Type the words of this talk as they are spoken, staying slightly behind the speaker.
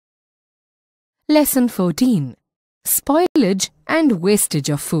Lesson 14. Spoilage and Wastage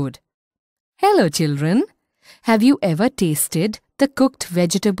of Food. Hello children. Have you ever tasted the cooked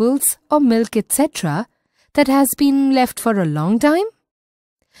vegetables or milk etc. that has been left for a long time?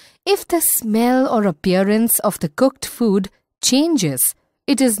 If the smell or appearance of the cooked food changes,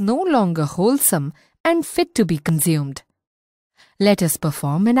 it is no longer wholesome and fit to be consumed. Let us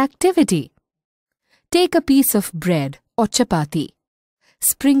perform an activity. Take a piece of bread or chapati.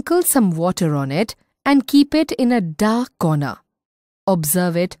 Sprinkle some water on it and keep it in a dark corner.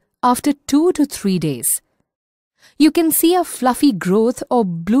 Observe it after 2 to 3 days. You can see a fluffy growth or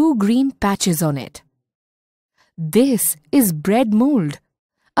blue-green patches on it. This is bread mold,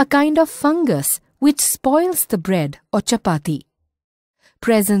 a kind of fungus which spoils the bread or chapati.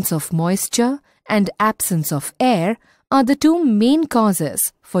 Presence of moisture and absence of air are the two main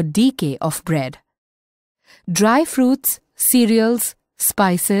causes for decay of bread. Dry fruits, cereals,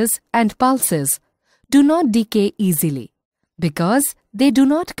 spices and pulses do not decay easily because they do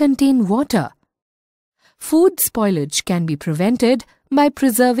not contain water. Food spoilage can be prevented by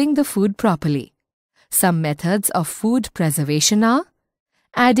preserving the food properly. Some methods of food preservation are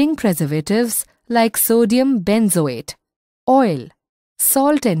adding preservatives like sodium benzoate, oil,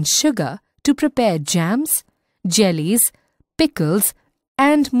 salt and sugar to prepare jams, jellies, pickles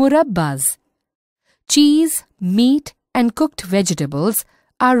and murabbas. Cheese, meat and cooked vegetables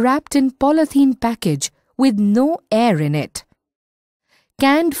are wrapped in polythene package with no air in it.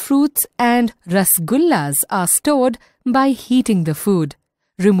 Canned fruits and rasgullas are stored by heating the food,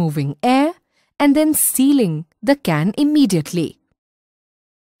 removing air and then sealing the can immediately.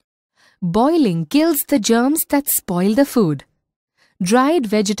 Boiling kills the germs that spoil the food. Dried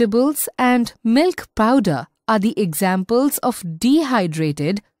vegetables and milk powder are the examples of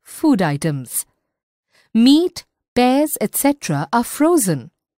dehydrated food items. Meat, pears, etc. are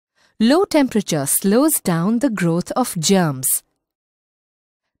frozen. Low temperature slows down the growth of germs.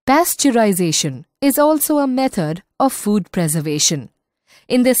 Pasteurization is also a method of food preservation.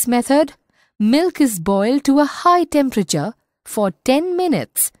 In this method, milk is boiled to a high temperature for 10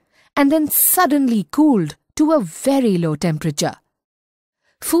 minutes and then suddenly cooled to a very low temperature.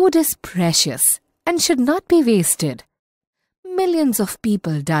 Food is precious and should not be wasted. Millions of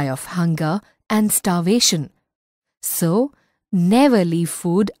people die of hunger and starvation. So, never leave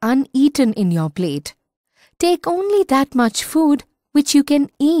food uneaten in your plate. Take only that much food which you can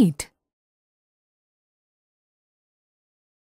eat.